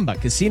 That's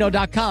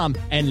ChumbaCasino.com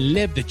and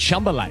live the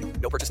Chumba life.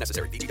 No purchase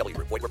necessary. VGW.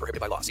 Void where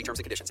prohibited by law. See terms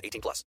and conditions.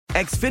 18+.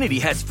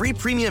 Xfinity has free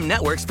premium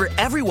networks for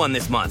everyone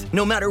this month,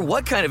 no matter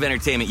what kind of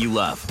entertainment you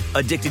love.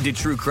 Addicted to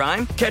true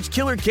crime? Catch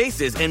killer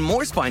cases and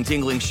more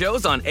spine-tingling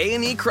shows on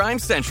A&E Crime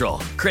Central.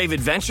 Crave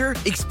adventure?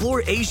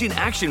 Explore Asian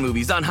action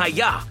movies on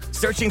Hi-Ya.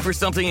 Searching for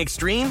something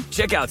extreme?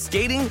 Check out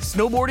skating,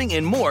 snowboarding,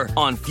 and more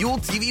on Fuel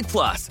TV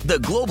Plus, the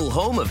global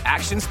home of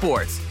action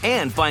sports.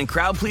 And find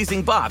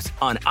crowd-pleasing bops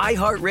on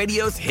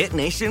iHeartRadio's Hit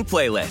Nation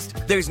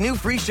playlist. There's new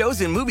free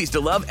shows and movies to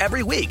love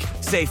every week.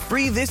 Say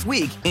free this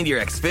week in your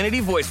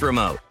Xfinity voice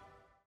remote.